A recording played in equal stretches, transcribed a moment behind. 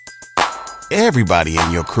Everybody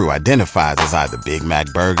in your crew identifies as either Big Mac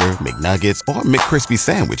Burger, McNuggets, or McCrispy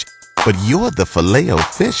Sandwich. But you're the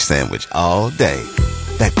Filet-O-Fish Sandwich all day.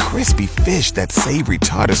 That crispy fish, that savory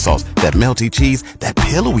tartar sauce, that melty cheese, that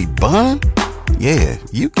pillowy bun. Yeah,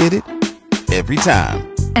 you get it. Every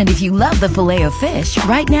time. And if you love the Filet-O-Fish,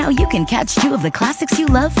 right now you can catch 2 of the classics you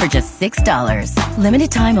love for just $6.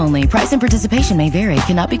 Limited time only. Price and participation may vary.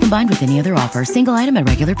 Cannot be combined with any other offer. Single item at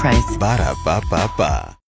regular price.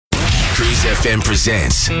 Ba-da-ba-ba-ba. Cruise FM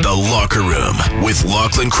presents The Locker Room with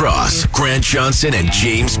Lachlan Cross, Grant Johnson, and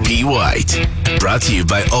James P. White. Brought to you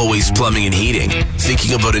by Always Plumbing and Heating.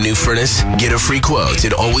 Thinking about a new furnace? Get a free quote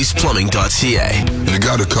at alwaysplumbing.ca. You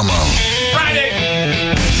gotta come on. Friday!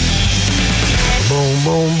 Boom,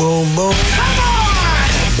 boom, boom, boom. Come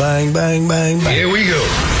on! Bang, bang, bang, bang. Here we go.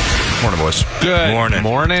 Morning, boys. Good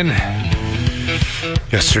morning.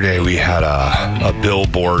 Yesterday we had a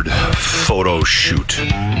billboard photo shoot.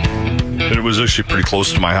 And it was actually pretty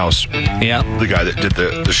close to my house. Yeah. The guy that did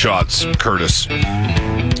the shots, Curtis.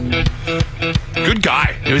 Good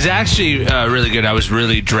guy. It was actually really good. I was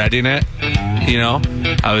really dreading it, you know?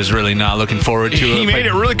 I was really not looking forward to it. He made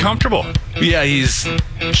it really comfortable. Yeah, he's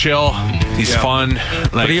chill. He's fun.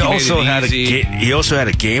 Like, but he also had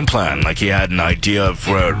a game plan. Like, he had an idea of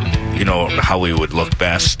where, how he would look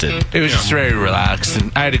best. And it was just very relaxed,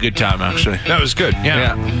 and I had a good time, actually. That was good.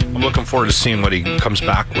 Yeah. I'm looking forward to seeing what he comes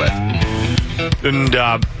back with. And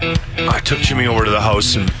I took Jimmy over to the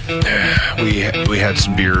house, and we had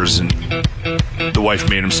some beers, and the wife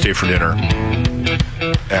made him stay for dinner.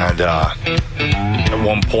 And at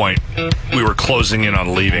one point, we were closing in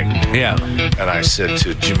on leaving. Yeah. And I said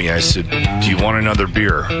to Jimmy, do you want another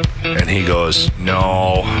beer? And he goes,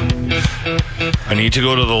 no. I need to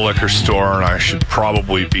go to the liquor store, and I should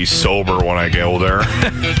probably be sober when I go there.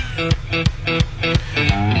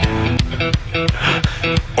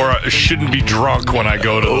 Or I shouldn't be drunk when I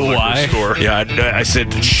go to the liquor store. Yeah, I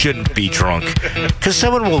said shouldn't be drunk. Because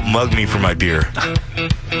someone will mug me for my beer.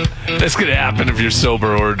 That's going to happen if you're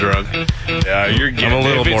sober or drunk. Yeah, you're getting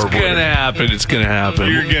it. If it's going to happen, it's going to happen.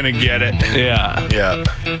 You're going to get it. Yeah. Yeah.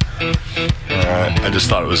 I just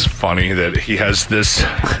thought it was funny that he has this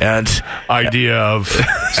idea of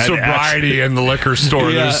sobriety in the liquor store.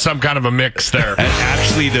 Yeah. There's some kind of a mix there. And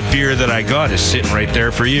actually, the beer that I got is sitting right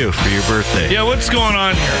there for you, for your birthday. Yeah, what's going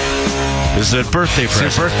on here? This is a birthday present.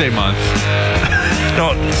 It's your birthday month.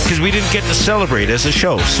 No, because we didn't get to celebrate as a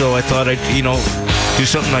show, so I thought I'd, do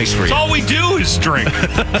something nice for you. All we do is drink.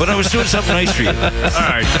 But I was doing something nice for you. All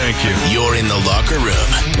right, thank you. You're in the Locker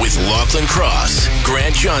Room with Lachlan Cross,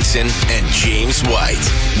 Grant Johnson, and James White.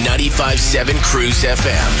 95.7 Cruise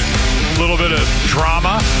FM. A little bit of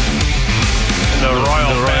drama in the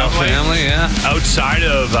royal family, yeah. Outside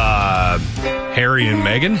of Harry and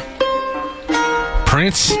Meghan.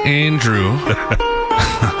 Prince Andrew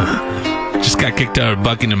just got kicked out of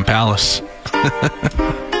Buckingham Palace.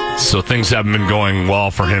 So things haven't been going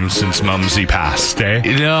well for him since Mumsy passed, eh?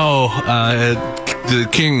 No, the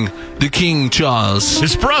King Charles,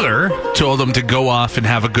 his brother, told him to go off and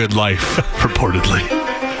have a good life, reportedly.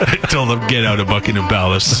 Told him get out of Buckingham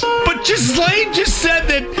Palace. But Ghislaine just said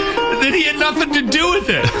that he had nothing to do with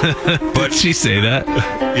it. But she say that?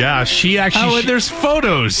 Yeah, she actually... there's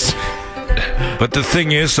photos. But the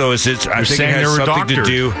thing is, though, I think it has something to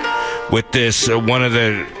do with this. One of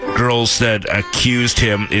the girls that accused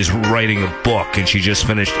him is writing a book, and she just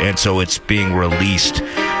finished, and so it's being released.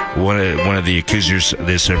 One of the accusers,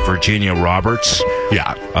 this Virginia Roberts.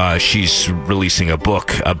 Yeah, she's releasing a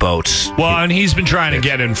book about. Well, and he's been trying to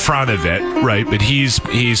get in front of it, right? But he's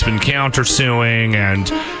been countersuing, and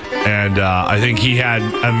I think he had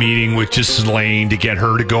a meeting with Ghislaine to get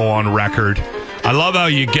her to go on record. I love how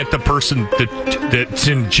you get the person that's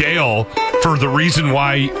in jail for the reason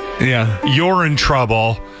why you're in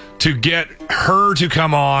trouble to get her to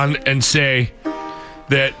come on and say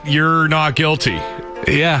that you're not guilty.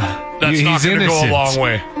 Yeah. That's not going to go a long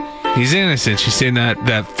way. He's innocent. She's saying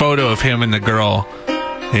that photo of him and the girl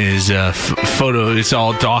is photo. It's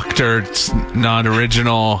all doctored. It's not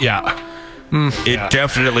original. Yeah. It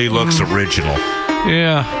definitely looks original.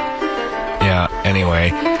 Yeah. Yeah. Anyway,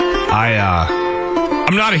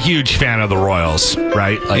 I'm not a huge fan of the royals,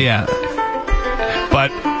 right?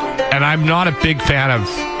 And I'm not a big fan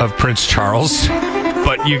of Prince Charles,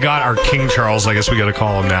 but you got our King Charles, I guess we got to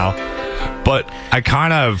call him now. But I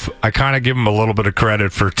kind of give him a little bit of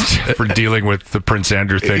credit for dealing with the Prince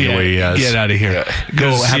Andrew thing the way he has. Get out of here.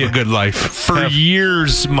 Go have a good life. For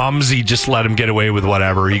years, Mumsy just let him get away with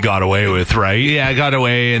whatever he got away with, right? Yeah, I got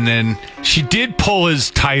away, and then she did pull his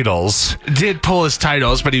titles.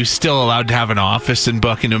 But he was still allowed to have an office in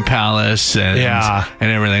Buckingham Palace and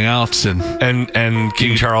everything else. And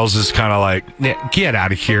King Charles is kind of like, get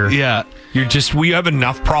out of here. Yeah. We have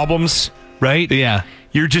enough problems, right? Yeah.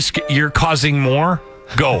 You're causing more?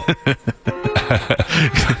 Go.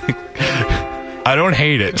 I don't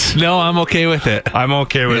hate it. No, I'm okay with it. I'm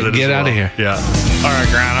okay with it. Get out of here. Yeah. All right,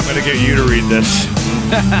 Grant, I'm going to get you to read this.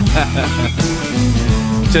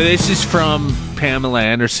 So this is from Pamela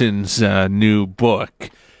Anderson's new book.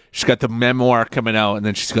 She's got the memoir coming out, and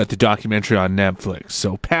then she's got the documentary on Netflix.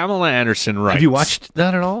 So Pamela Anderson writes. Have you watched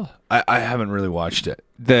that at all? I haven't really watched it.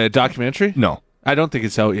 The documentary? No. I don't think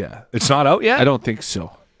it's out yet. It's not out yet? I don't think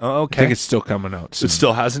so. Oh, okay. I think it's still coming out soon. It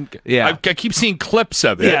still hasn't? Yeah. I keep seeing clips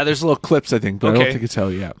of it. Yeah, there's little clips, I think, but I don't think it's out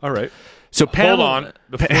yet. All right. So Hold on.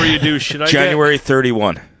 Before you do, should I January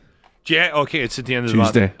 31. Okay, it's at the end of the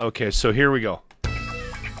Tuesday. month. Okay, so here we go.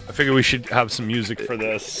 I figure we should have some music for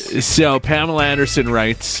this. So Pamela Anderson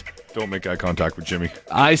writes, Don't make eye contact with Jimmy.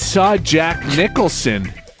 I saw Jack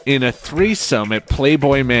Nicholson in a threesome at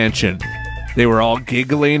Playboy Mansion. They were all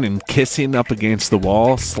giggling and kissing up against the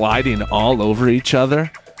wall, sliding all over each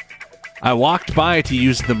other. I walked by to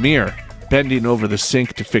use the mirror, bending over the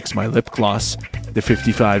sink to fix my lip gloss, the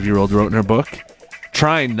 55-year-old wrote in her book,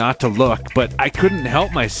 trying not to look, but I couldn't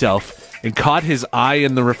help myself and caught his eye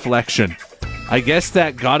in the reflection. I guess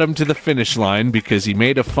that got him to the finish line because he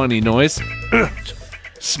made a funny noise,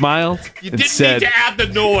 smiled, You and didn't said, need to add the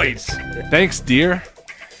noise. "Thanks, dear."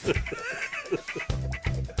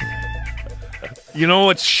 You know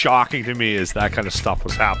what's shocking to me is that kind of stuff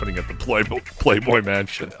was happening at the Playboy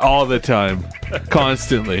Mansion. All the time.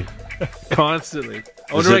 Constantly. Constantly.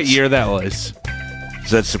 I wonder what year that was.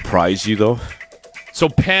 Does that surprise you, though? So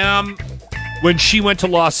Pam, when she went to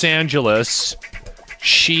Los Angeles,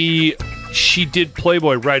 she did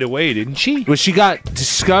Playboy right away, didn't she? Well, she got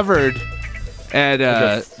discovered at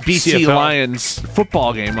BC CFL. Lions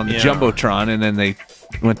football game on the Jumbotron, and then they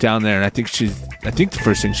went down there, and I think the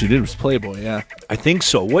first thing she did was Playboy, yeah. I think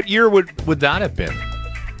so. What year would that have been?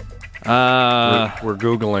 We're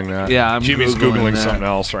Googling that. Yeah, I'm Jimmy's Googling that. something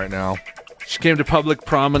else right now. She came to public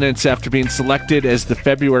prominence after being selected as the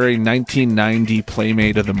February 1990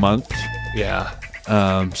 Playmate of the Month. Yeah.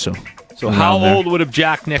 So how around there. old would have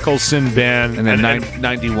Jack Nicholson been? And then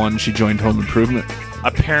 91, she joined Home Improvement.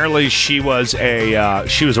 Apparently, she was a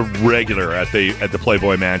regular at the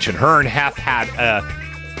Playboy Mansion. Her and Hef had a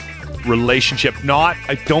relationship.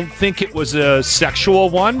 I don't think it was a sexual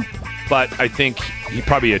one, but I think he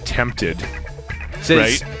probably attempted.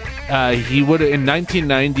 Says, he would in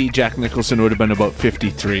 1990. Jack Nicholson would have been about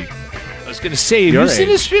 53. I was going to say he was in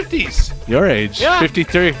his 50s. Your age, Yeah.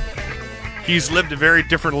 53. He's lived a very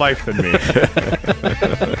different life than me.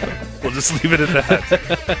 We'll just leave it at that.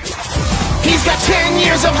 He's got 10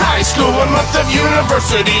 years of high school, a month of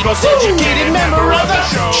university, most educated member of the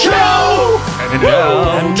show. And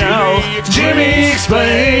now Jimmy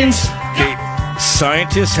explains. Okay,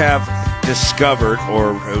 scientists have discovered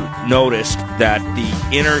or noticed that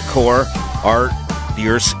the inner core, the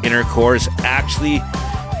Earth's inner core, is actually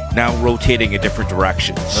now rotating a different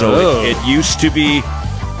direction. So it used to be,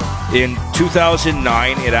 in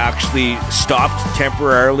 2009, it actually stopped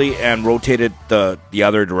temporarily and rotated the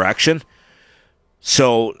other direction.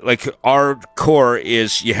 So, like, our core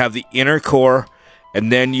is, you have the inner core,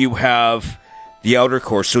 and then you have the outer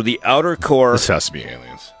core. So the outer core... This has to be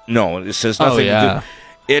aliens. No, this has nothing to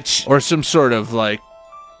do... It's... Or some sort of, like...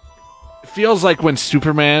 It feels like when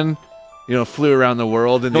Superman, flew around the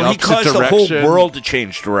world in the opposite direction. he caused the whole world to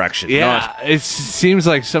change direction. Yeah, it seems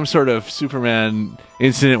like some sort of Superman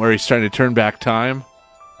incident where he's trying to turn back time.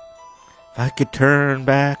 If I could turn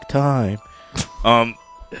back time...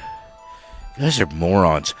 You guys are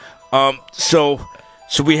morons. So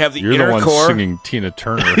we have the You're inner the one core, singing Tina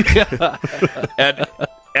Turner.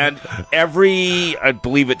 and every, I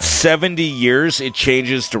believe it's 70 years, it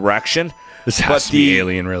changes direction. This has to be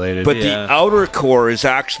alien related. But the outer core is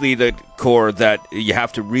actually the core that you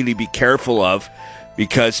have to really be careful of,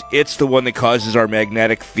 because it's the one that causes our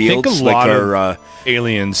magnetic fields. I think a lot of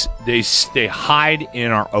aliens, they hide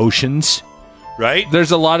in our oceans. Right?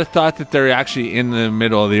 There's a lot of thought that they're actually in the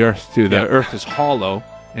middle of the Earth, too. The Earth is hollow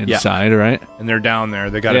inside, right? And they're down there.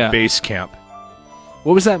 They got a base camp.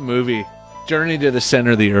 What was that movie? Journey to the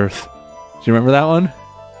Center of the Earth. Do you remember that one?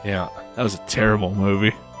 Yeah. That was a terrible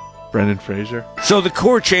movie. Brendan Fraser. So the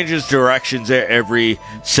core changes directions every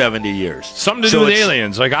 70 years. Something to do with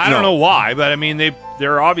aliens. Like, I don't know why, but I mean,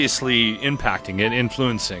 they're obviously impacting it,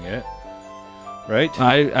 influencing it. Right?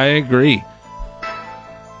 I agree.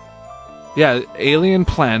 Yeah, alien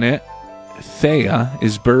planet Theia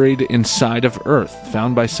is buried inside of Earth,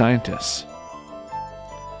 found by scientists.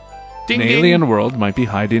 Ding, An ding. alien world might be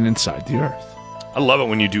hiding inside the Earth. I love it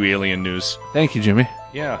when you do alien news. Thank you, Jimmy.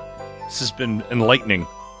 Yeah. This has been enlightening.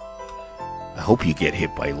 I hope you get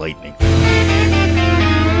hit by lightning.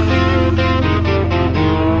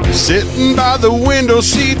 Sitting by the window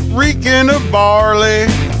seat, reeking of barley,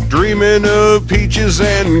 dreaming of peaches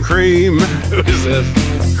and cream. Who is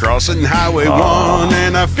this? Crossing Highway 1,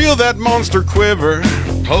 and I feel that monster quiver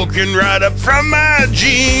poking right up from my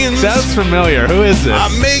jeans. Sounds familiar. Who is this? I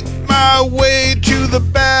make my way to the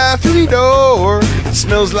bathroom door. It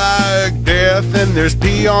smells like death, and there's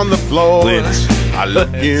pee on the floor. I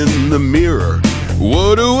look in the mirror.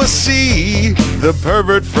 What do I see? The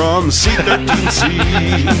pervert from C13C.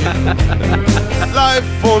 Life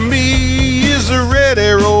for me is a red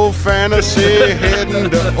arrow fantasy, heading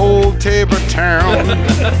to Old Tabor Town.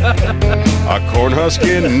 A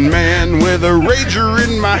corn-husking man with a rager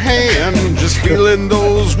in my hand, just feeling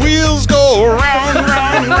those wheels go round,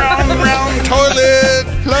 round, round, round. Toilet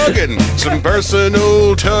plugging, some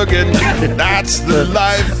personal tugging. That's the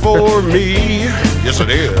life for me. Yes, it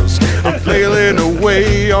is. I'm flailing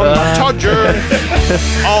away on my Todger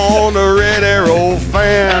on a red arrow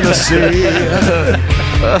fantasy.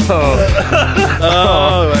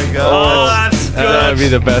 Oh my God. Oh, that's good. That'd be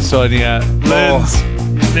the best one yet. Linz,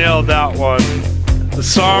 you nailed that one. The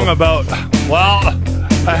song about, well,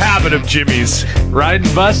 a habit of Jimmy's.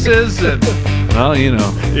 Riding buses and, well, you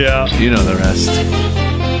know. Yeah. You know the rest.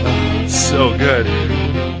 So good.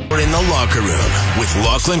 We're in the locker room with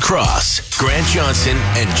Lachlan Cross, Grant Johnson,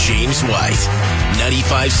 and James White.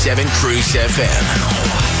 95.7 Cruise FM.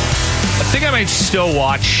 I think I might still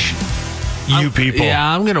watch You People.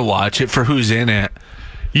 Yeah, I'm going to watch it for who's in it.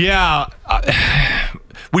 Yeah.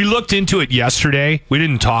 We looked into it yesterday. We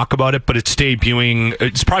didn't talk about it, but it's debuting.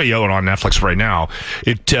 It's probably out on Netflix right now.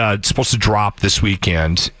 It's supposed to drop this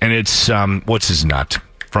weekend, and it's, what's his nut?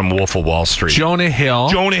 From Wolf of Wall Street. Jonah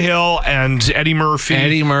Hill and Eddie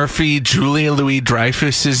Murphy. Julia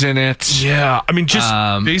Louis-Dreyfus is in it. Yeah. I mean, just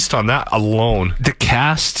based on that alone. The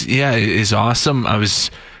cast, is awesome. I was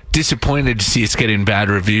disappointed to see it's getting bad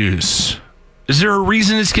reviews. Is there a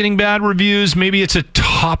reason it's getting bad reviews? Maybe it's a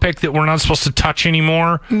topic that we're not supposed to touch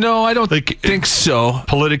anymore? No, I don't think so.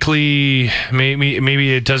 Politically,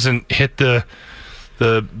 maybe it doesn't hit the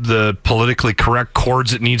politically correct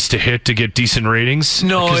chords it needs to hit to get decent ratings?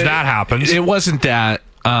 No, because that happens. It wasn't that,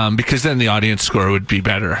 because then the audience score would be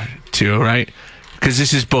better too, right? Because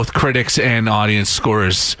this is both critics and audience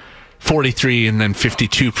scores, 43 and then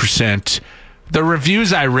 52%. The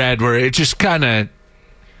reviews I read were it just kind of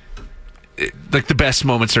like the best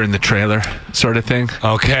moments are in the trailer, sort of thing.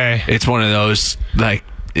 Okay, it's one of those like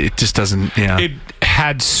it just doesn't. Yeah, it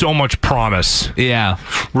had so much promise. Yeah,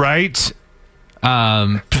 right.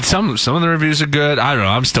 Some of the reviews are good. I don't know.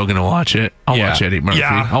 I'm still gonna watch it. I'll watch Eddie Murphy.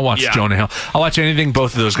 Yeah. I'll watch Jonah Hill. I'll watch anything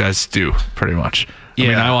both of those guys do. Pretty much. I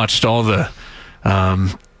mean, I watched all the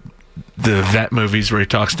vet movies where he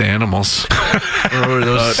talks to animals. Or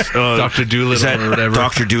those Dr. Doolittle or whatever.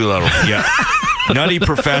 Dr. Doolittle. Yeah. Nutty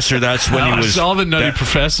Professor. That's when he was all the Nutty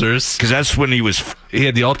Professors. Because that's when he was. He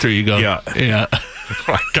had the alter ego. Yeah.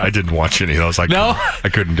 I didn't watch any of those. No, I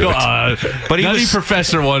couldn't do it. But Nutty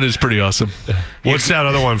Professor one is pretty awesome. What's that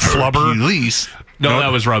other one? Flubber? No,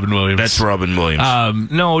 that was Robin Williams. That's Robin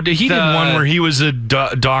Williams. No, he did one where he was a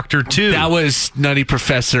doctor too. That was Nutty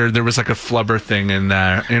Professor. There was like a flubber thing in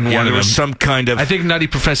there. There was some kind of. I think Nutty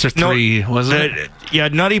Professor 3 wasn't it? Yeah,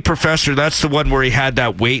 Nutty Professor. That's the one where he had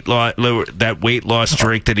that weight loss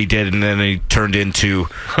drink that he did, and then he turned into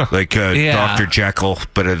like Dr. Jekyll.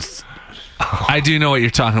 But it's. I do know what you're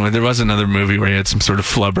talking about. There was another movie where he had some sort of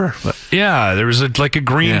flubber. But. Yeah, there was a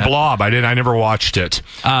green blob. I never watched it.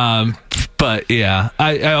 But yeah,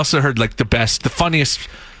 I also heard like the funniest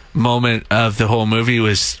moment of the whole movie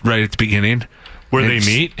was right at the beginning. Where they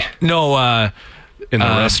meet? No, in the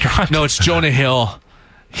restaurant? No, it's Jonah Hill.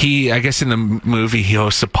 I guess in the movie, he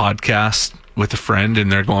hosts a podcast with a friend,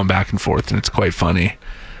 and they're going back and forth, and it's quite funny.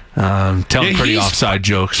 Telling pretty offside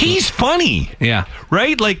jokes. He's funny. Yeah.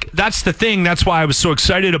 Right? Like, that's the thing. That's why I was so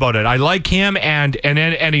excited about it. I like him and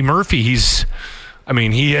Eddie Murphy.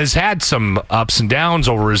 He has had some ups and downs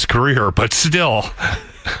over his career, but still.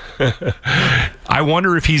 I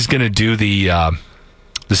wonder if he's going to do the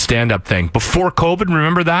The stand-up thing. Before COVID,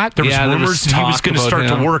 remember that? There was rumors that he was going to start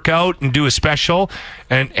to work out and do a special,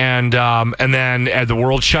 and then the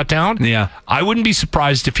world shut down. Yeah. I wouldn't be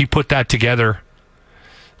surprised if he put that together.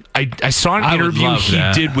 I saw an interview he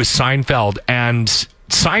did with Seinfeld, and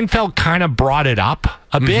Seinfeld kind of brought it up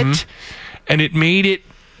a bit, and it made it.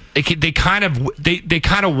 They kind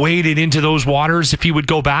of waded into those waters if he would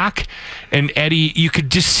go back, and Eddie, you could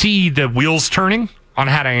just see the wheels turning on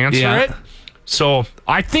how to answer it. So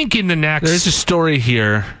I think there's a story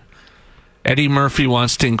here. Eddie Murphy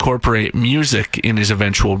wants to incorporate music in his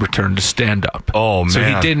eventual return to stand-up. Oh, man. So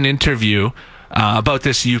he did an interview about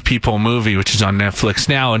this You People movie, which is on Netflix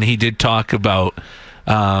now, and he did talk about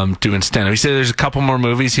doing stand-up. He said there's a couple more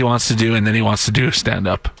movies he wants to do, and then he wants to do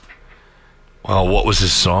stand-up. Well, what was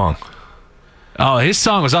his song? Oh, his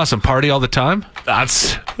song was awesome. Party All the Time?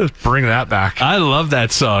 Let's bring that back. I love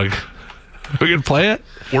that song. We can play it?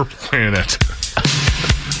 We're playing it.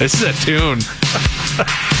 This is a tune.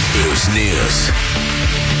 Booze News.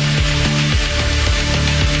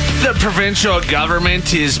 The provincial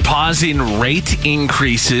government is pausing rate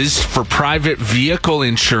increases for private vehicle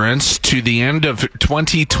insurance to the end of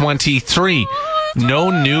 2023. No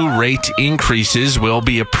new rate increases will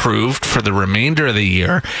be approved for the remainder of the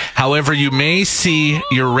year. However, you may see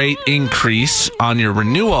your rate increase on your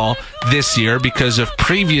renewal this year because of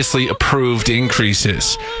previously approved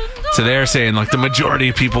increases. So they're saying like the majority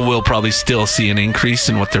of people will probably still see an increase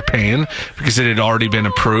in what they're paying because it had already been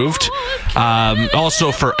approved.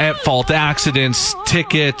 Also for at-fault accidents,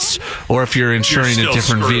 tickets, or if you're insuring a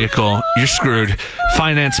different vehicle, you're screwed.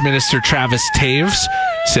 Finance Minister Travis Taves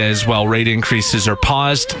says while rate increases are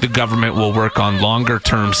paused, the government will work on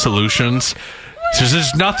longer-term solutions. So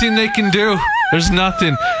there's nothing they can do. There's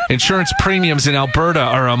nothing. Insurance premiums in Alberta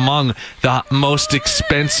are among the most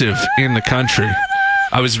expensive in the country.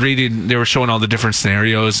 I was reading, they were showing all the different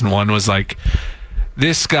scenarios, and one was like,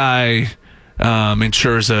 this guy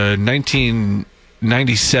insures a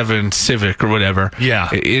 1997 Civic or whatever.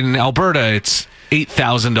 Yeah. In Alberta, it's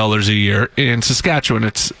 $8,000 a year. In Saskatchewan,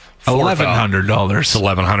 it's $1,100. It's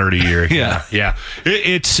 $1,100 a year. Yeah.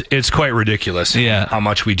 It's quite ridiculous. Yeah. How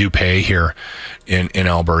much we do pay here in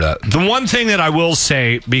Alberta. The one thing that I will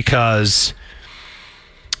say, because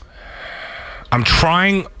I'm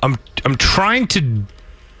trying to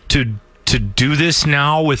do this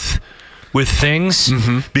now with things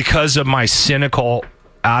because of my cynical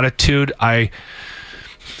attitude. I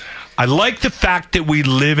like the fact that we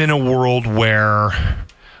live in a world where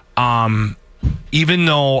even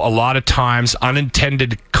though a lot of times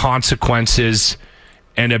unintended consequences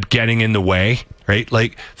end up getting in the way, right?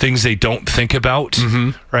 Like things they don't think about,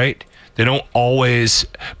 right? They don't always,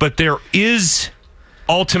 but there is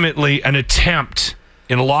ultimately an attempt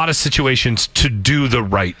in a lot of situations to do the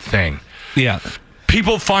right thing. Yeah.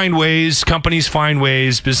 People find ways, companies find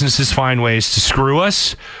ways, businesses find ways to screw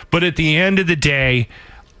us. But at the end of the day,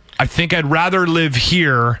 I think I'd rather live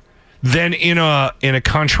here than in a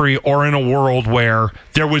country or in a world where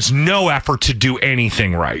there was no effort to do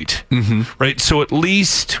anything right. Right? So at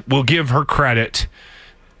least we'll give her credit.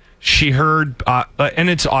 She heard, and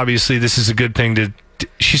it's obviously this is a good thing to.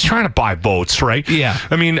 She's trying to buy votes, right? Yeah.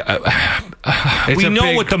 I mean, we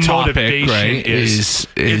know what the motivation right, is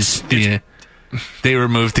they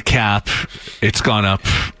removed the cap. It's gone up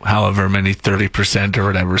however many 30% or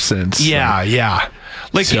whatever since. Yeah.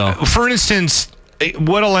 Like, for instance,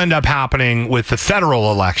 what'll end up happening with the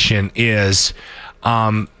federal election is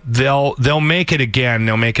they'll make it again.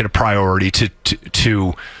 They'll make it a priority to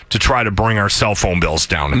try to bring our cell phone bills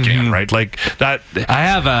down again, right? Like that. I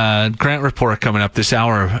have a grant report coming up this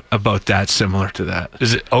hour about that, similar to that.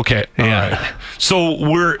 Is it okay? Yeah. All right.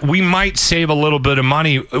 So we might save a little bit of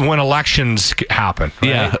money when elections happen. Right?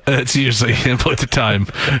 Yeah, that's usually about the time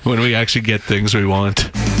when we actually get things we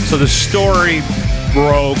want. So the story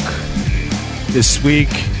broke this week.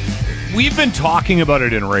 We've been talking about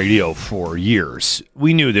it in radio for years.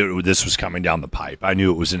 We knew that this was coming down the pipe. I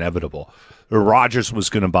knew it was inevitable. Rogers was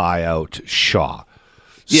going to buy out Shaw.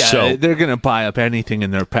 Yeah, so, they're going to buy up anything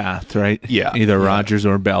in their path, right? Yeah. Either Rogers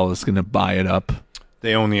or Bell is going to buy it up.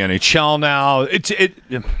 They own the NHL now.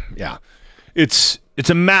 It's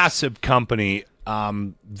a massive company.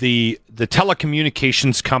 The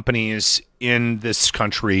telecommunications companies in this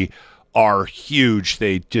country are huge.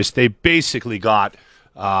 They basically got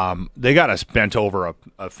us bent over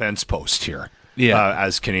a fence post here.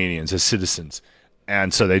 As Canadians, as citizens.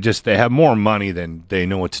 And so they have more money than they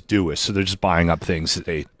know what to do with. So they're just buying up things that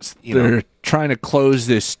they're trying to close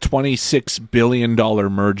this $26 billion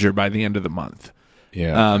merger by the end of the month.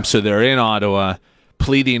 Yeah. So they're in Ottawa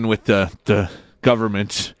pleading with the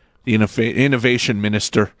government, the innovation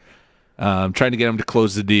minister, trying to get him to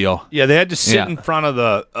close the deal. Yeah, they had to sit in front of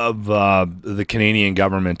the Canadian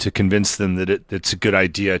government to convince them that it's a good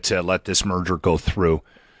idea to let this merger go through.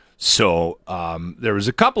 So there was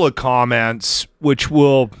a couple of comments which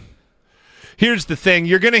will... Here's the thing.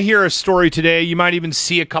 You're going to hear a story today. You might even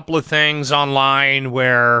see a couple of things online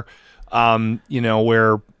where,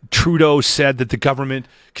 where Trudeau said that the government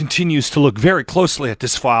continues to look very closely at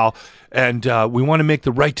this file, and we want to make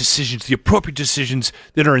the right decisions, the appropriate decisions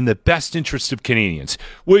that are in the best interest of Canadians,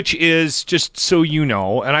 which is, just so you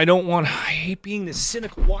know, and I hate being this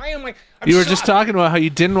cynical. Why am I? You were just talking about how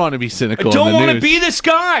you didn't want to be cynical. I don't want to be this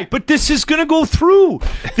guy, but this is going to go through.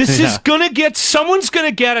 This is going to get, someone's going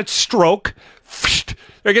to get a stroke.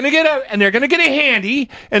 They're going to get a handy,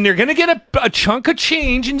 and they're going to get a chunk of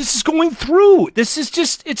change, and this is going through. This is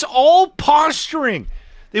just, it's all posturing.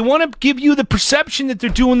 They want to give you the perception that they're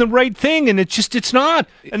doing the right thing, and it's not.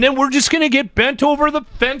 And then we're just going to get bent over the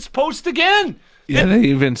fence post again. Yeah, they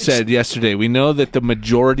even said yesterday, we know that the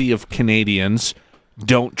majority of Canadians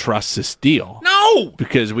don't trust this deal. No!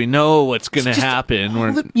 Because we know what's going to happen.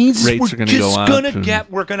 Rates are going to go up.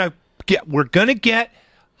 We're going to get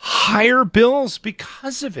higher bills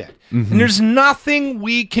because of it. Mm-hmm. And there's nothing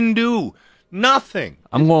we can do. Nothing.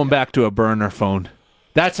 I'm going back to a burner phone.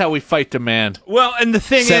 That's how we fight demand. Well, and the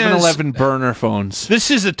thing 7-Eleven burner phones. This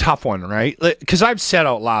is a tough one, right? Because I've said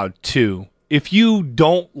out loud too, if you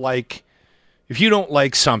don't like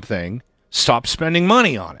something, stop spending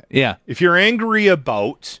money on it. Yeah. If you're angry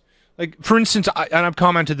about, like, for instance, I've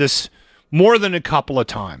commented this more than a couple of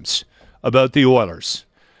times about the Oilers.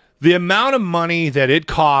 The amount of money that it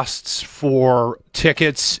costs for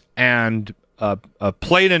tickets and a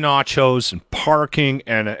plate of nachos and parking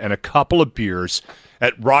and a couple of beers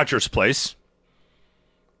at Rogers Place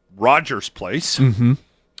mm-hmm.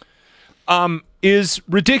 Is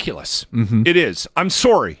ridiculous. Mm-hmm. It is. I'm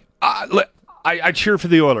sorry. I cheer for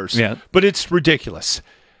the Oilers, but it's ridiculous.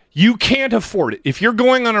 You can't afford it. If you're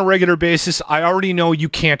going on a regular basis, I already know you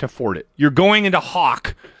can't afford it. You're going into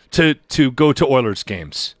Hawk to go to Oilers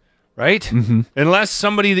games. Right? Mm-hmm. Unless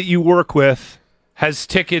somebody that you work with has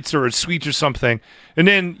tickets or a suite or something, and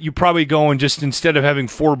then you probably go and just, instead of having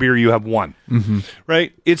 4 beer, you have 1. Mm-hmm.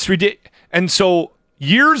 Right? It's ridiculous. And so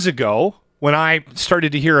years ago, when I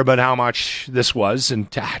started to hear about how much this was, and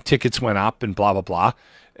tickets went up and blah, blah, blah,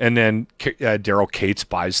 and then Daryl Cates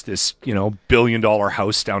buys this, $1 billion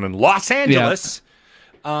house down in Los Angeles,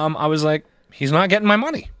 I was like, he's not getting my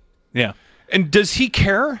money. Yeah. And does he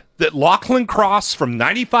care that Lachlan Cross from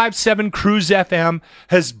 95.7 Cruise FM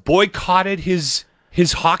has boycotted his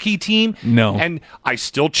hockey team? No. And I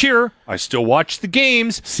still cheer. I still watch the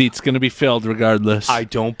games. Seat's going to be filled regardless. I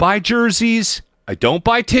don't buy jerseys. I don't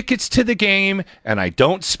buy tickets to the game. And I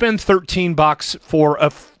don't spend $13 for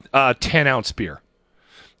a 10-ounce beer.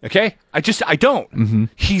 Okay? I don't. Mm-hmm.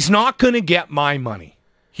 He's not going to get my money.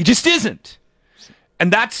 He just isn't.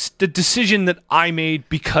 And that's the decision that I made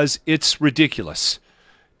because it's ridiculous.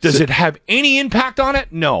 Does it have any impact on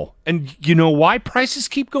it? No. And you know why prices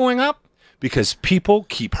keep going up? Because people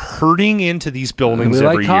keep herding into these buildings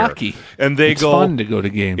every year. Hockey. And it's fun to go to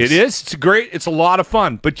games. It is. It's great. It's a lot of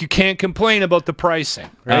fun. But you can't complain about the pricing.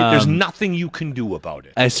 Right? There's nothing you can do about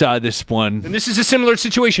it. I saw this one. And this is a similar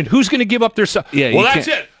situation. Who's going to give up their cell phone? Yeah, well, that's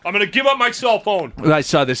it. I'm going to give up my cell phone. I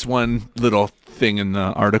saw this one little thing in the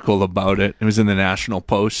article about it. It was in the National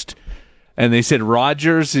Post. And they said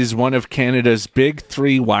Rogers is one of Canada's big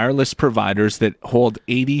 3 wireless providers that hold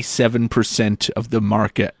 87% of the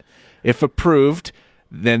market. If approved,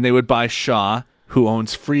 then they would buy Shaw, who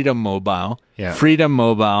owns Freedom Mobile. Yeah. Freedom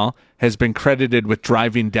Mobile has been credited with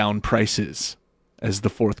driving down prices as the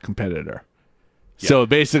 4th competitor. Yeah. So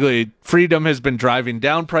basically, Freedom has been driving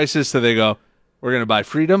down prices, so they go, we're going to buy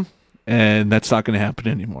Freedom, and that's not going to happen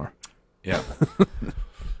anymore. Yeah.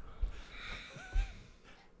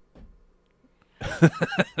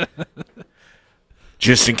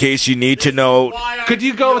 Just in case you need to know. Could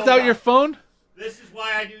you go without your phone? This is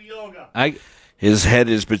why I do yoga. His head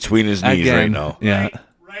is between his knees right now. Yeah.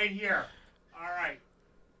 Right here. All right.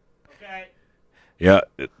 Okay. Yeah,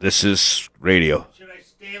 this is radio. Should I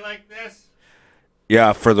stay like this?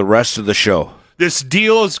 Yeah, for the rest of the show. This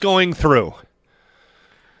deal is going through.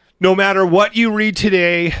 No matter what you read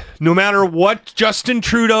today, no matter what Justin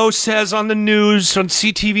Trudeau says on the news, on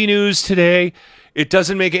CTV News today, it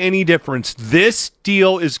doesn't make any difference. This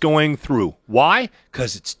deal is going through. Why?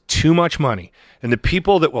 Because it's too much money. And the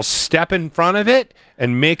people that will step in front of it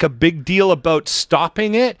and make a big deal about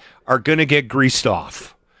stopping it are going to get greased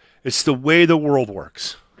off. It's the way the world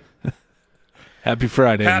works. Happy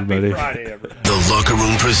Friday, everybody. The Locker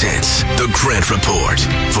Room presents The Grant Report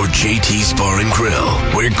for JT's Bar and Grill,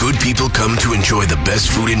 where good people come to enjoy the best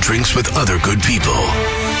food and drinks with other good people.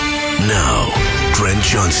 Now, Grant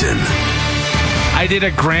Johnson. I did a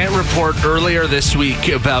Grant Report earlier this week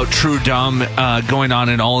about Trudeau going on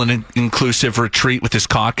an all-inclusive retreat with his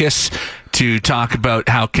caucus to talk about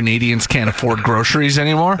how Canadians can't afford groceries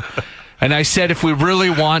anymore. And I said if we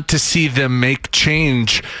really want to see them make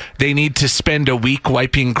change, they need to spend a week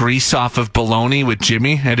wiping grease off of bologna with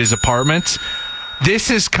Jimmy at his apartment.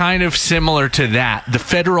 This is kind of similar to that. The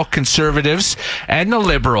federal Conservatives and the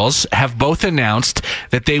Liberals have both announced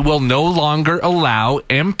that they will no longer allow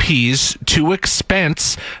MPs to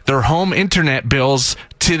expense their home internet bills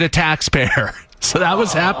to the taxpayer. So that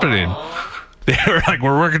was happening. They were like,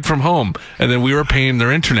 we're working from home, and then we were paying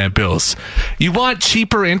their internet bills. You want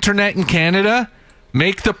cheaper internet in Canada?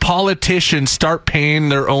 Make the politicians start paying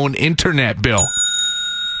their own internet bill.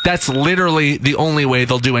 That's literally the only way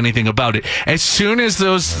they'll do anything about it. As soon as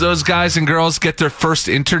those guys and girls get their first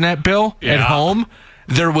internet bill at home,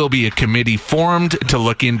 there will be a committee formed to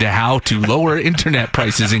look into how to lower internet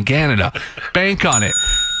prices in Canada. Bank on it.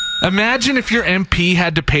 Imagine if your MP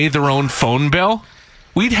had to pay their own phone bill.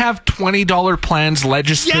 We'd have $20 plans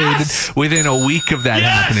legislated within a week of that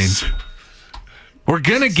happening. We're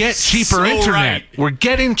going to get cheaper internet. Right. We're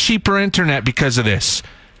getting cheaper internet because of this.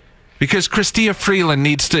 Because Chrystia Freeland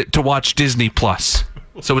needs to watch Disney Plus.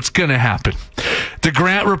 So it's going to happen. The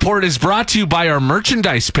Grant Report is brought to you by our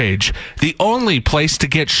merchandise page. The only place to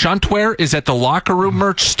get Shuntwear is at the Locker Room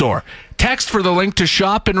merch store. Text for the link to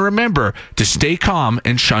shop, and remember to stay calm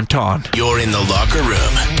and shunt on. You're in the Locker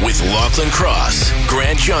Room with Lachlan Cross,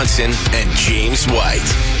 Grant Johnson, and James White.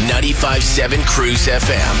 95.7 Cruise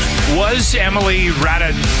FM. Was Emily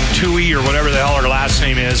Ratatouille, or whatever the hell her last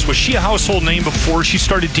name is, was she a household name before she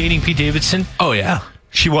started dating Pete Davidson? Oh, yeah.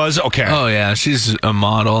 She was? Okay. Oh, yeah. She's a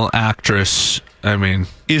model, actress. I mean,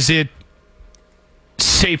 is it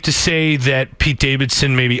safe to say that Pete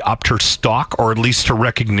Davidson maybe upped her stock, or at least her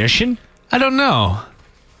recognition? I don't know.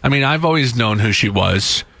 I mean, I've always known who she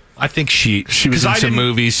was. I think she was in some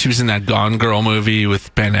movies. She was in that Gone Girl movie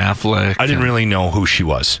with Ben Affleck. I didn't really know who she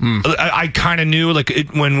was. I kind of knew, like,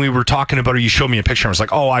 when we were talking about her, you showed me a picture. I was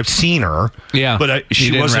like, oh, I've seen her. Yeah. But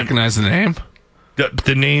she wasn't recognize the name?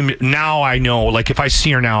 The name, now I know. Like, if I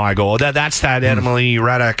see her now, I go, oh, that's that Emily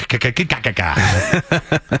Ratatouille.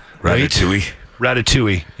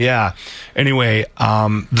 Ratatouille, yeah. Anyway,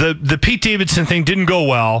 the Pete Davidson thing didn't go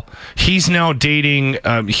well. He's now dating.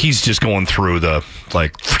 He's just going through the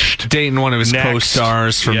dating one of his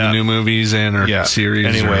co-stars from the new movies and series.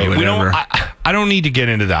 Anyway, or whatever. I don't need to get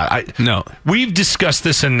into that. No, we've discussed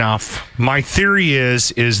this enough. My theory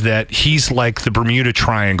is that he's like the Bermuda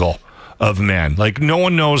Triangle of men. Like, no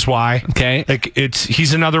one knows why. Okay. Like,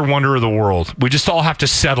 he's another wonder of the world. We just all have to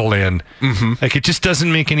settle in. Mm-hmm. Like, it just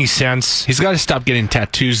doesn't make any sense. He's got to stop getting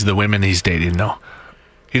tattoos of the women he's dating, though.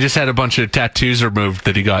 He just had a bunch of tattoos removed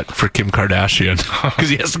that he got for Kim Kardashian because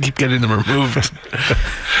he has to keep getting them removed.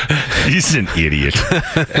 He's an idiot.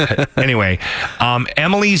 Anyway,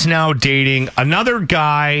 Emily's now dating another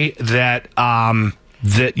guy that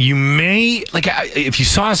you may, like, if you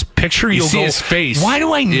saw his picture, you'll see go, his face. Why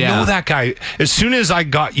do I know that guy? As soon as I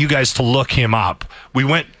got you guys to look him up,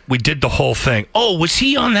 we did the whole thing. Oh, was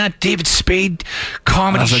he on that David Spade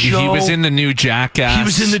comedy show? He was in the new Jackass. He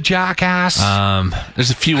was in the Jackass. There's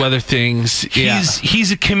a few other things.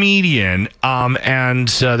 He's a comedian. And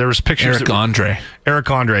there was pictures. Eric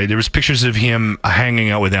Andre. There was pictures of him hanging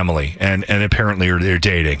out with Emily, and apparently they're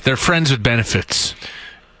dating. They're friends with benefits.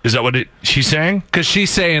 Is that what she's saying? Because she's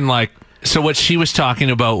saying, like, so what she was talking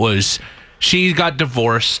about was she got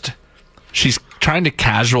divorced. She's trying to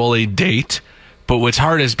casually date. But what's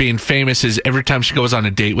hard as being famous is every time she goes on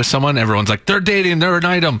a date with someone, everyone's like, they're dating, they're an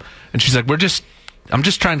item. And she's like, I'm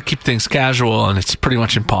just trying to keep things casual, and it's pretty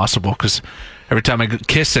much impossible because every time I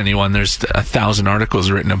kiss anyone, there's 1,000 articles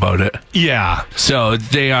written about it. Yeah. So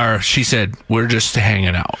she said, we're just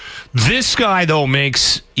hanging out. This guy, though,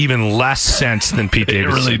 makes even less sense than Pete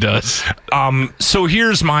Davidson. It really does. So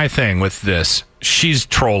here's my thing with this. She's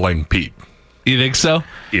trolling Pete. You think so?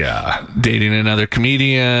 Yeah. Dating another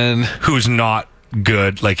comedian. Who's not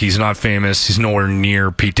good. Like, he's not famous. He's nowhere near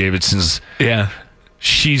Pete Davidson's. Yeah.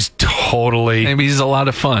 She's totally... Maybe he's a lot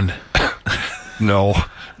of fun. No.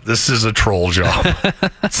 This is a troll job.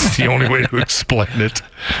 It's the only way to explain it.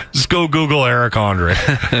 Just go Google Eric Andre.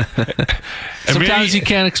 Sometimes you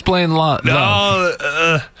can't explain love.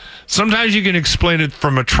 No, sometimes you can explain it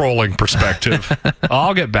from a trolling perspective.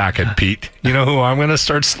 I'll get back at Pete. You know who I'm going to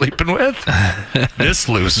start sleeping with? This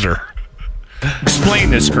loser.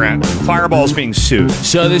 Explain this, Grant. Fireball's being sued.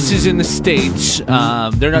 So this is in the States.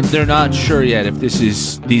 They're not sure yet if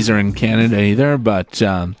these are in Canada either, but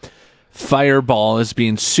Fireball is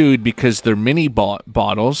being sued because their mini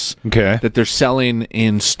bottles that they're selling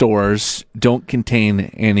in stores don't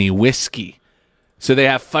contain any whiskey. So they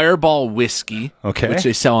have Fireball whiskey, which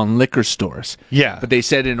they sell in liquor stores. Yeah. But they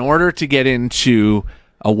said in order to get into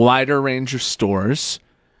a wider range of stores,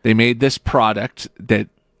 they made this product that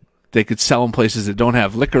they could sell in places that don't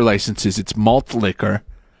have liquor licenses. It's malt liquor,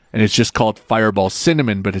 and it's just called Fireball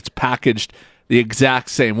Cinnamon, but it's packaged the exact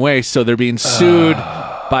same way. So they're being sued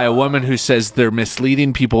by a woman who says they're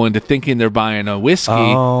misleading people into thinking they're buying a whiskey,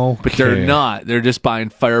 but they're not. They're just buying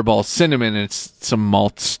Fireball Cinnamon, and it's some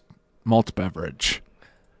malt beverage.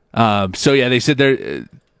 So yeah, they said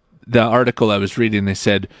the article I was reading, they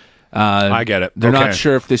said I get it. They're not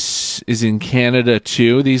sure if this is in Canada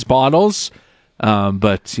too, these bottles.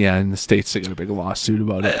 But yeah, in the States, they got a big lawsuit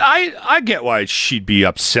about it. I get why she'd be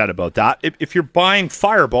upset about that. If you're buying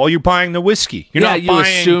Fireball, you're buying the whiskey. You're not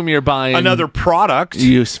buying assume you're buying another product.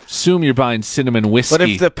 You assume you're buying cinnamon whiskey. But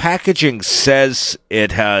if the packaging says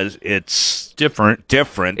it's different,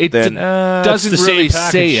 it then doesn't really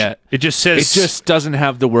say it. It just says it just doesn't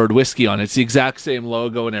have the word whiskey on it. It's the exact same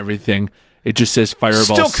logo and everything. It just says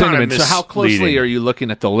Fireball Cinnamon. So how closely are you looking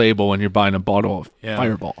at the label when you're buying a bottle of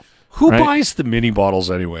Fireball? Who buys the mini bottles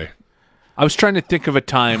anyway? I was trying to think of a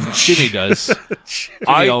time. Jimmy does.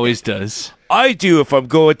 Jimmy always does. I do if I'm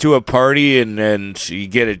going to a party and you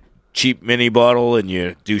get a cheap mini bottle and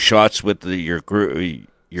you do shots with your group.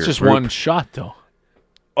 It's just one shot, though.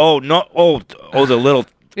 Oh, no. Oh, the little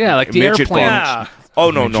like the airplane. Yeah. Oh,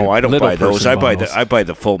 no, I don't buy those. I buy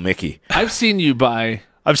the full Mickey. I've seen him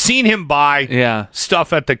buy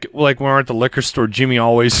stuff at when we're at the liquor store. Jimmy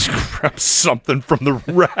always grabs something from the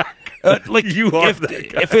rack.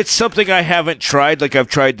 If it's something I haven't tried, like I've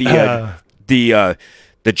tried the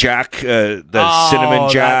Jack, cinnamon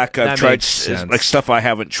Jack. I've tried like stuff I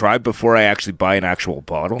haven't tried before I actually buy an actual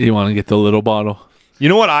bottle. You want to get the little bottle? You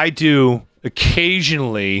know what I do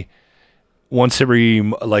occasionally, once every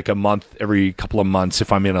a month, every couple of months,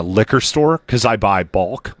 if I'm in a liquor store, because I buy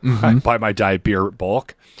bulk. I buy my diet beer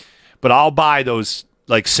bulk, but I'll buy those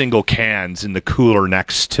single cans in the cooler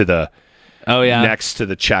next to the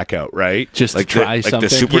checkout, right? Just to try something. Like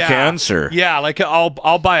the super cans, or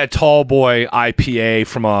I'll buy a Tall Boy IPA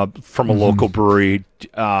from a local brewery,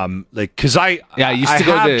 because I've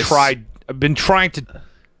been trying to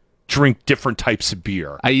drink different types of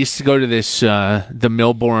beer. I used to go to this the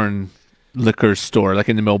Millbourne liquor store, like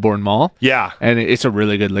in the Millbourne Mall. Yeah. And it's a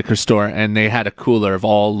really good liquor store, and they had a cooler of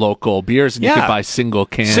all local beers, and you could buy single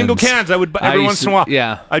cans. Single cans. I would buy every once in a while.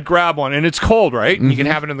 I'd grab one, and it's cold, right? And you can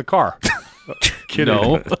have it in the car. Kidding.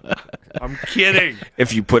 No. I'm kidding.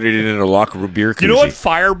 If you put it in a locker room beer koozie. You know what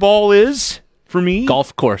Fireball is for me?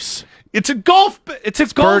 Golf course. It's a golf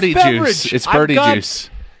birdie beverage. Juice. It's birdie juice.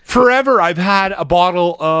 Forever, I've had a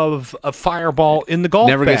bottle of a Fireball in the golf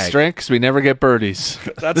never bag. Get strength because we never get birdies.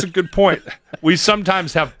 That's a good point. We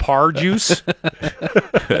sometimes have par juice.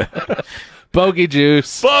 Bogey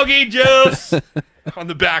juice. Bogey juice. On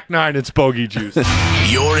the back nine, it's bogey juice.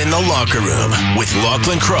 You're in the locker room with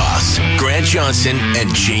Lachlan Cross, Grant Johnson,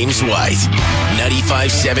 and James White.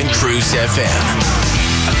 95.7 Cruise FM.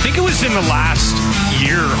 I think it was in the last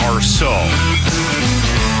year or so.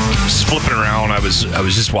 Just flipping around, I was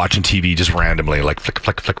just watching TV just randomly, like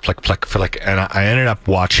flick, and I ended up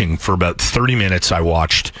watching for about 30 minutes. I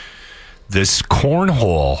watched this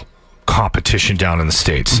cornhole competition down in the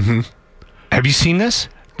States. Mm-hmm. Have you seen this?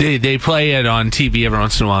 They play it on TV every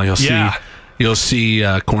once in a while. You'll see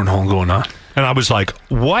cornhole going on, and I was like,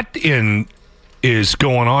 "What is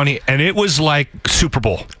going on here?" And it was like Super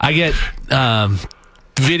Bowl. I get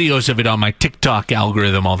videos of it on my TikTok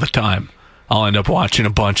algorithm all the time. I'll end up watching a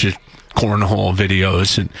bunch of cornhole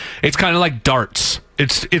videos, and it's kind of like darts.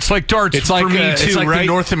 It's like darts. It's like for me too, it's like right? the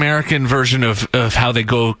North American version of how they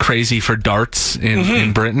go crazy for darts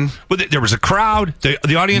in Britain. But there was a crowd.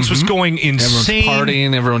 The audience was going insane. Everyone's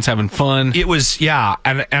partying. Everyone's having fun. It was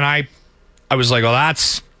and I was like, oh,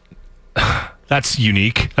 that's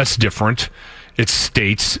unique. That's different. It's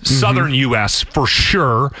States, Southern U.S. for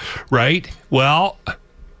sure, right? Well,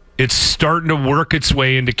 it's starting to work its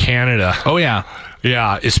way into Canada. Oh yeah.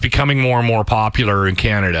 Yeah, it's becoming more and more popular in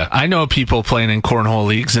Canada. I know people playing in cornhole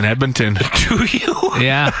leagues in Edmonton. Do you?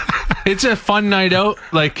 Yeah. It's a fun night out.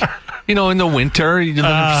 In the winter, you're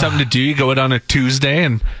looking for something to do. You go out on a Tuesday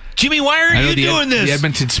and... Jimmy, why are you doing this? The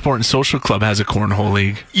Edmonton Sport and Social Club has a cornhole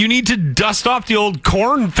league. You need to dust off the old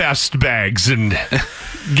Corn Fest bags and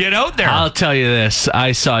get out there. I'll tell you this.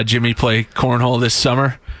 I saw Jimmy play cornhole this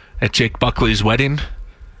summer, at Jake Buckley's wedding,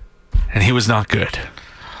 and he was not good.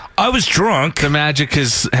 I was drunk. The magic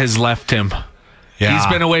has left him. Yeah. He's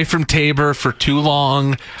been away from Tabor for too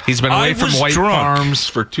long. He's been away from White Farms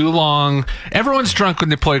for too long. Everyone's drunk when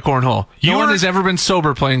they play cornhole. No one has ever been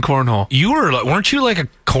sober playing cornhole. Weren't you like a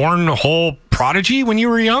cornhole prodigy when you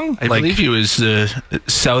were young? I believe he was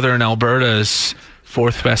Southern Alberta's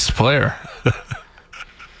fourth best player.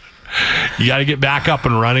 You got to get back up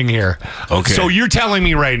and running here. Okay. So you're telling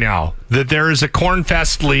me right now that there is a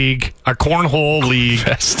Cornfest League, a cornhole league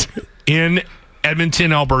in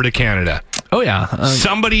Edmonton, Alberta, Canada. Oh, yeah.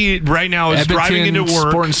 Somebody right now is Edmonton driving into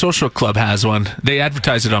work. Sport and Social Club has one. They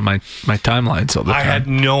advertise it on my timelines all the time. I had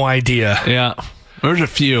no idea. Yeah. There's a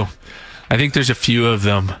few. I think there's a few of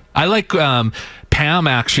them. I like Pam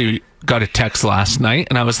actually got a text last night,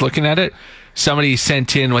 and I was looking at it. Somebody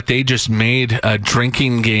sent in what they just made, a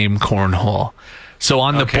drinking game cornhole. So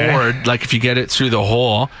on the board, like if you get it through the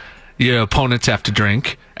hole, your opponents have to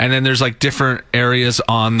drink. And then there's like different areas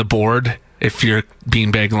on the board if your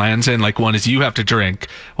beanbag lands in. Like one is you have to drink.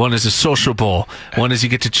 One is a social bowl. One is you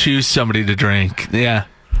get to choose somebody to drink. Yeah.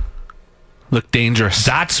 Look dangerous.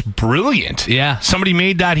 That's brilliant. Yeah. Somebody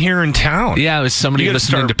made that here in town. Yeah, it was somebody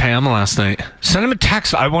listening to Pam last night. Send him a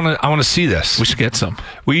text. I want to see this. We should get some.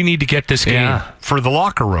 We need to get this game for the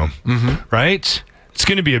locker room. Mm-hmm. Right? It's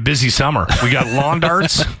going to be a busy summer. We got lawn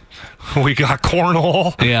darts. We got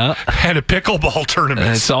cornhole. Yeah. And a pickleball tournament.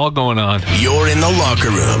 It's all going on. You're in the locker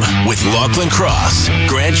room with Lachlan Cross,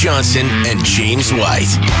 Grant Johnson, and James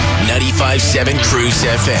White. 95.7 Cruise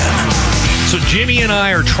FM. So Jimmy and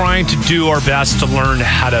I are trying to do our best to learn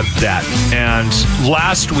how to bet. And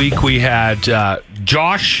last week we had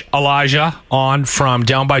Josh Elijah on from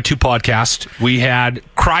Down by Two podcast. We had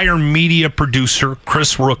Crier Media producer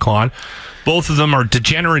Chris Rook on. Both of them are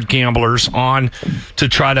degenerate gamblers on to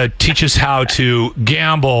try to teach us how to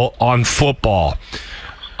gamble on football.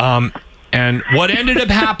 And what ended up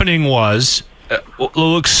happening was,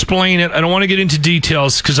 we'll explain it. I don't want to get into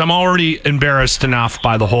details because I'm already embarrassed enough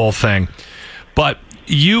by the whole thing. But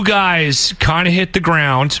you guys kind of hit the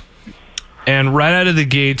ground and right out of the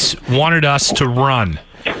gates wanted us to run.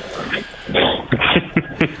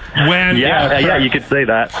 Yeah, you could say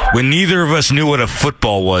that. When neither of us knew what a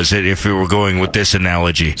football was, if we were going with this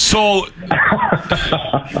analogy. So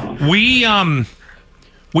we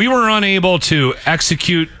were unable to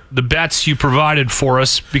execute the bets you provided for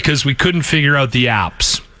us because we couldn't figure out the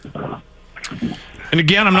apps. And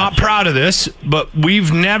again, I'm not proud of this, but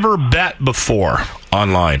we've never bet before.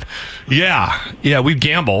 Online. Yeah, we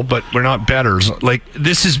gamble, but we're not bettors. Like,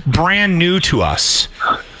 this is brand new to us.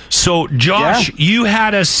 So, Josh, you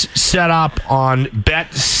had us set up on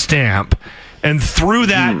Bet Stamp, and through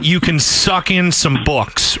that, you can suck in some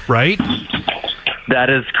books, right? That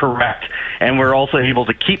is correct. And we're also able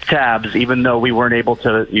to keep tabs, even though you weren't able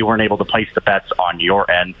to place the bets on your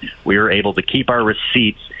end. We were able to keep our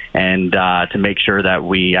receipts and to make sure that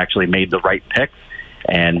we actually made the right picks,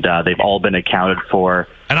 and they've all been accounted for.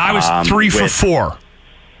 And I was 3 for 4.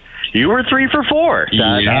 You were 3 for 4. You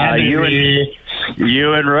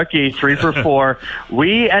and Rookie 3 for 4.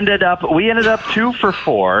 We ended up 2 for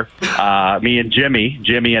 4. Me and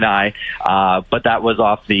Jimmy and I. But that was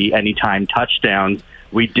off the anytime touchdowns.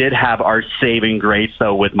 We did have our saving grace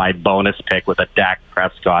though with my bonus pick with a Dak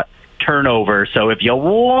Prescott turnover. So if you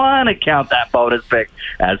want to count that bonus pick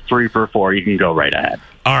as 3 for 4, you can go right ahead.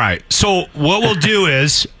 All right. So what we'll do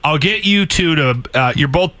is I'll get you two to you're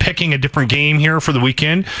both picking a different game here for the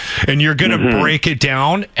weekend, and you're going to break it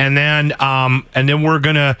down, and then we're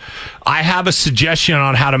going to I have a suggestion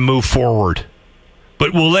on how to move forward.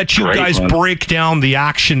 But we'll let you guys break down the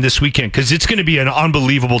action this weekend because it's going to be an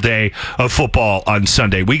unbelievable day of football on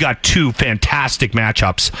Sunday. We got 2 fantastic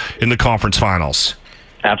matchups in the conference finals.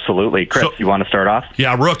 Absolutely. Chris, you want to start off?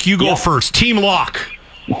 Yeah, Rook, you go first. Team lock.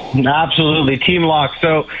 Absolutely. Team lock.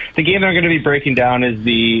 So the game that I'm going to be breaking down is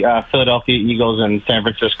the Philadelphia Eagles and San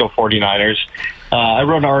Francisco 49ers. I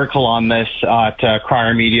wrote an article on this at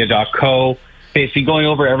criermedia.co, basically going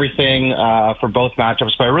over everything for both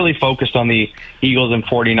matchups, but I really focused on the Eagles and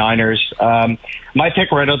 49ers. My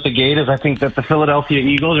pick right out the gate is I think that the Philadelphia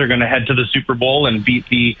Eagles are going to head to the Super Bowl and beat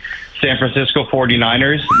the San Francisco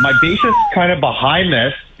 49ers. My basis kind of behind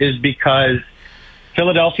this is because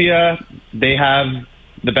Philadelphia, they have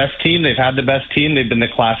the best team. They've had the best team. They've been the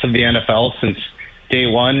class of the NFL since day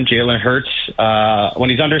one. Jalen Hurts, when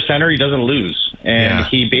he's under center, he doesn't lose. And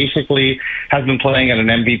he basically has been playing at an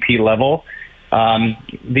MVP level.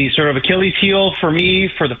 The sort of Achilles heel for me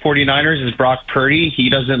for the 49ers is Brock Purdy. He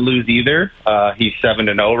doesn't lose either. He's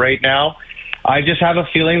 7-0 right now. I just have a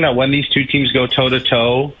feeling that when these two teams go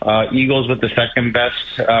toe-to-toe, Eagles with the second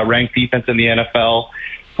best ranked defense in the NFL,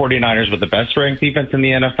 49ers with the best ranked defense in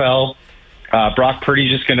the NFL, Brock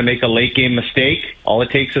Purdy's just going to make a late-game mistake. All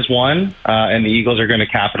it takes is one, and the Eagles are going to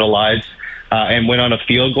capitalize and win on a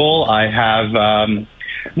field goal. I have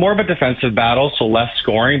more of a defensive battle, so less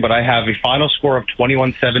scoring, but I have a final score of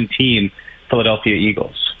 21-17 Philadelphia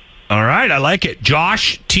Eagles. All right, I like it.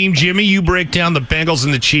 Josh, Team Jimmy, you break down the Bengals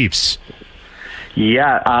and the Chiefs.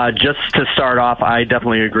 Yeah, just to start off, I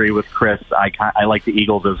definitely agree with Chris. I like the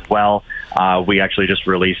Eagles as well. We actually just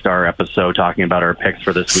released our episode talking about our picks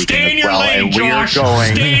for this weekend Stay in as your well. lane, And Josh. we are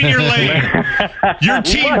going. Stay in your lane. You're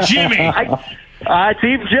Team Jimmy.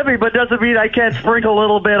 Team Jimmy, but doesn't mean I can't sprinkle a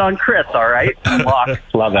little bit on Chris. All right, Love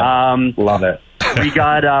it. Love it. We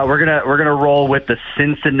got. We're gonna roll with the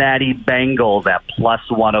Cincinnati Bengals at plus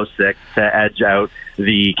 106 to edge out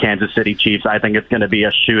the Kansas City Chiefs. I think it's going to be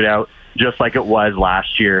a shootout, just like it was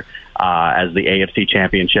last year, as the AFC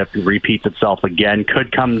Championship repeats itself again.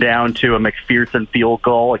 Could come down to a McPherson field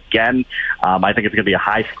goal again. I think it's going to be a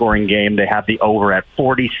high-scoring game. They have the over at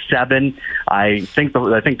 47. I think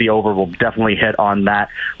the over will definitely hit on that.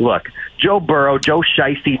 Look, Joe Burrow, Joe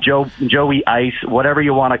Shiesty, Joey Ice, whatever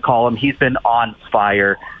you want to call him, he's been on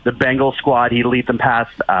fire. The Bengals squad, he leads them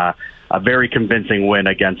past a very convincing win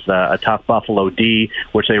against a tough Buffalo D,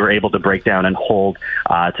 which they were able to break down and hold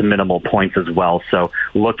to minimal points as well. So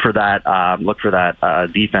look for that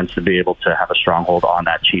defense to be able to have a stronghold on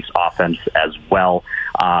that Chiefs offense as well.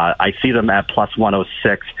 I see them at plus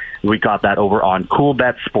 106. We got that over on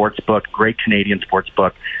CoolBet Sportsbook, great Canadian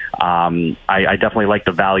sportsbook. I definitely like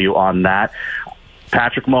the value on that.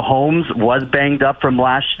 Patrick Mahomes was banged up from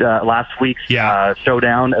last week's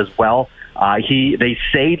showdown as well. They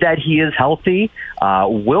say that he is healthy.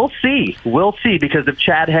 We'll see, because if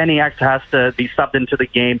Chad Henne has to be subbed into the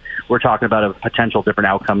game, we're talking about a potential different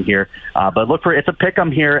outcome here. But it's a pick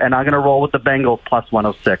 'em here, and I'm going to roll with the Bengals plus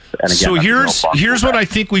 106. And again, so here's what I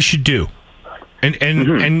think we should do,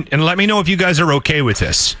 and let me know if you guys are okay with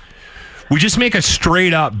this. We just make a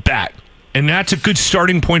straight up bet, and that's a good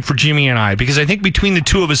starting point for Jimmy and I, because I think between the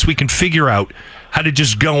two of us we can figure out how to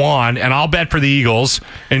just go on, and I'll bet for the Eagles,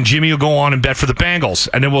 and Jimmy will go on and bet for the Bengals,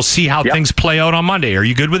 and then we'll see how things play out on Monday. Are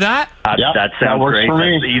you good with that? That sounds great.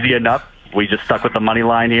 That's easy enough. We just stuck with the money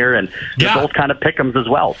line here, and they're both kind of pick-ems as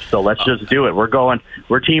well. So let's just do it.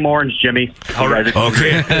 We're Team Orange, Jimmy. All right.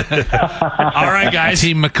 Okay. All right, guys.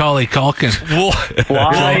 Team Macaulay Culkin.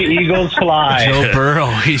 Fly, Eagles, fly. Joe Burrow.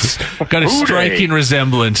 He's got a striking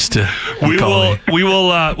resemblance to Macaulay.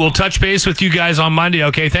 We'll touch base with you guys on Monday.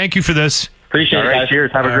 Okay. Thank you for this. Appreciate it, guys.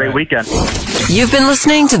 Cheers. Have a great weekend. You've been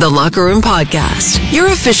listening to the Locker Room Podcast, your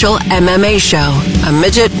official MMA show. A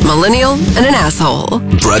midget, millennial, and an asshole.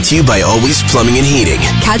 Brought to you by Always Plumbing and Heating.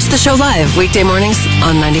 Catch the show live weekday mornings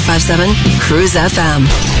on 95.7 Cruise FM.